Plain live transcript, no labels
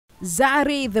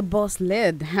ZARI the boss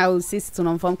led, au sisi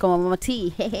tunamfahamu kama Mama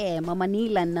T, Mama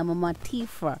Nila na Mama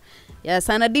Tifa. Ya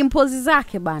sana dimples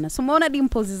zake bana. So umeona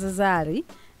dimples za ZARI,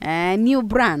 new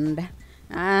brand.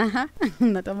 Aha,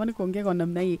 natamani kuongea kwa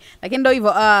namna hii. Lakini ndio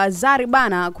hivyo, ZARI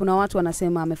bana, kuna watu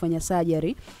wanasema amefanya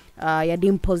surgery ya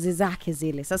dimples zake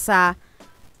zile. Sasa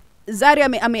ZARI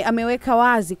ameweka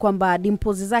wazi kwamba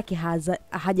dimples zake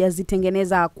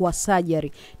hajazitengeneza kwa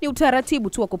surgery. Ni utaratibu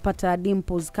tu wa kupata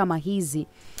dimples kama hizi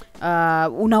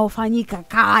unaofanyika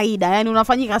kawaida, yani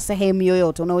unafanyika sehemu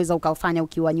yoyote. Unaweza ukafanya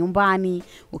ukiwa nyumbani,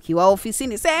 ukiwa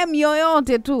ofisini, sehemu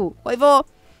yoyote tu. Kwa hivyo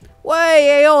wewe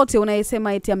yeyote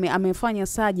unayesema eti amefanya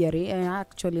surgery,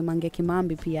 actually Mange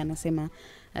Kimambi pia anasema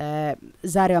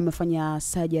ZARI amefanya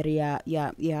surgery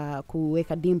ya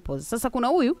kuweka dimples. Sasa kuna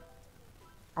huyu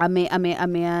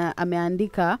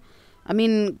ameandika, I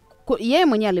mean yeye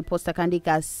mwenyewe aliposta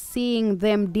kaandika, seeing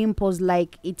them dimples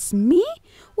like it's me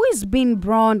who has been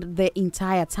blonde the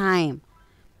entire time.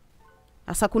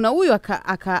 Sasa kuna huyu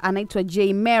anaitwa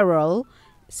J Merrill,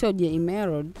 sio J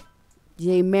Merrill,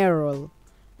 J Merrill,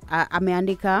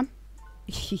 ameandika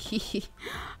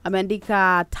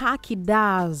ameandika Taki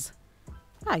does.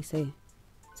 I say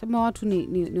sema watu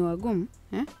ni wagumu,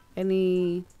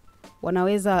 yani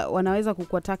wanaweza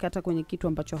kukuataka hata kwenye kitu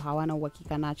ambacho hawana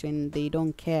uhakika nacho, and they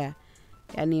don't care.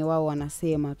 Yani wao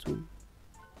wanasema tu.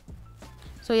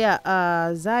 So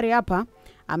yeah, ZARI hapa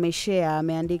ameshare,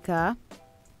 ameandika,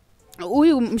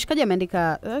 huyu mshikaji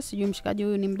ameandika, sijui mshikaji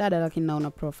huyu ni mdada lakini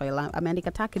naona profile,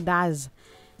 ameandika Taki does.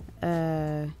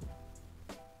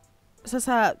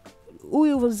 Sasa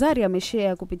huyu ZARI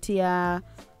ameshare kupitia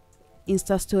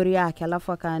Insta story yake,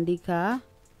 alafu akaandika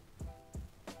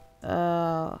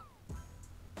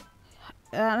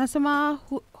anasema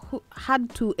who had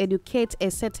to educate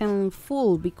a certain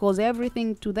fool because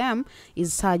everything to them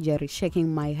is surgery,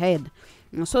 shaking my head.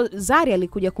 So ZARI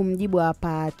alikuja kumjibu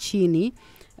hapa chini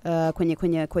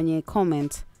kwenye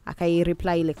comment, akai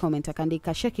reply ile comment,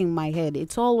 akaandika shaking my head,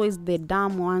 it's always the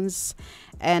dumb ones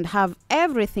and have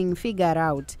everything figured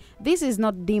out. This is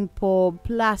not dimple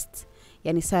plast,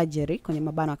 yani surgery kwenye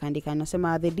mabano. Akaandika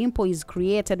anasema the dimple is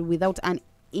created without an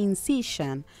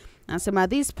incision. Anasema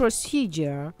this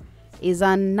procedure is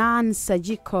a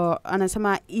non-surgical,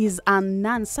 anasema is a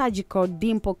non-surgical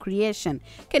dimple creation,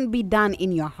 can be done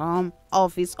in your home,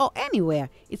 office or anywhere.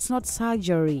 It's not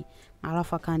surgery.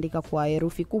 Alafu akaandika kwa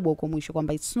herufi kubwa kwa mwisho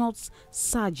kwamba it's not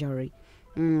surgery.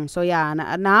 So yeah,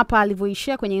 na hapa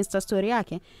alivyoishia kwenye Insta story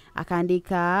yake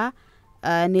akaandika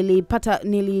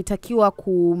nilitakiwa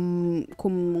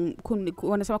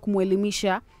wanasema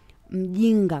kumuelimisha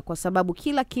mjinga kwa sababu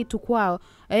kila kitu kwao,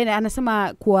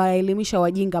 anasema kuwaelimisha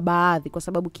wajinga baadhi kwa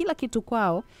sababu kila kitu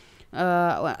kwao,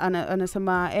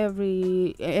 anasema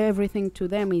everything to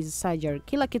them is surgery,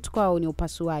 kila kitu kwao ni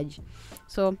upasuaji.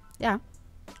 So yeah,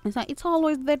 it's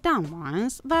always the dumb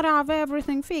ones that have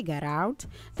everything figured out.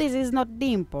 This is not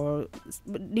dimple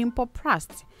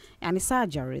plast and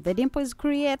surgery. The dimple is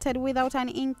created without an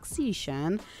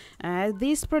incision.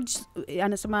 This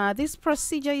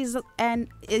procedure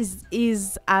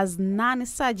is as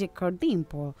non-surgical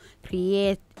dimple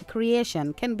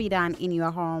creation, can be done in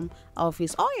your home,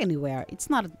 office or anywhere. It's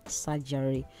not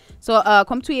surgery. So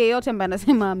kwa mtu yeyote ambaye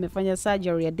anasema amefanya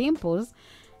surgery ya dimples,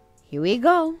 here we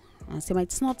go. Anasema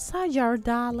it's not surgery,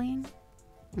 darling.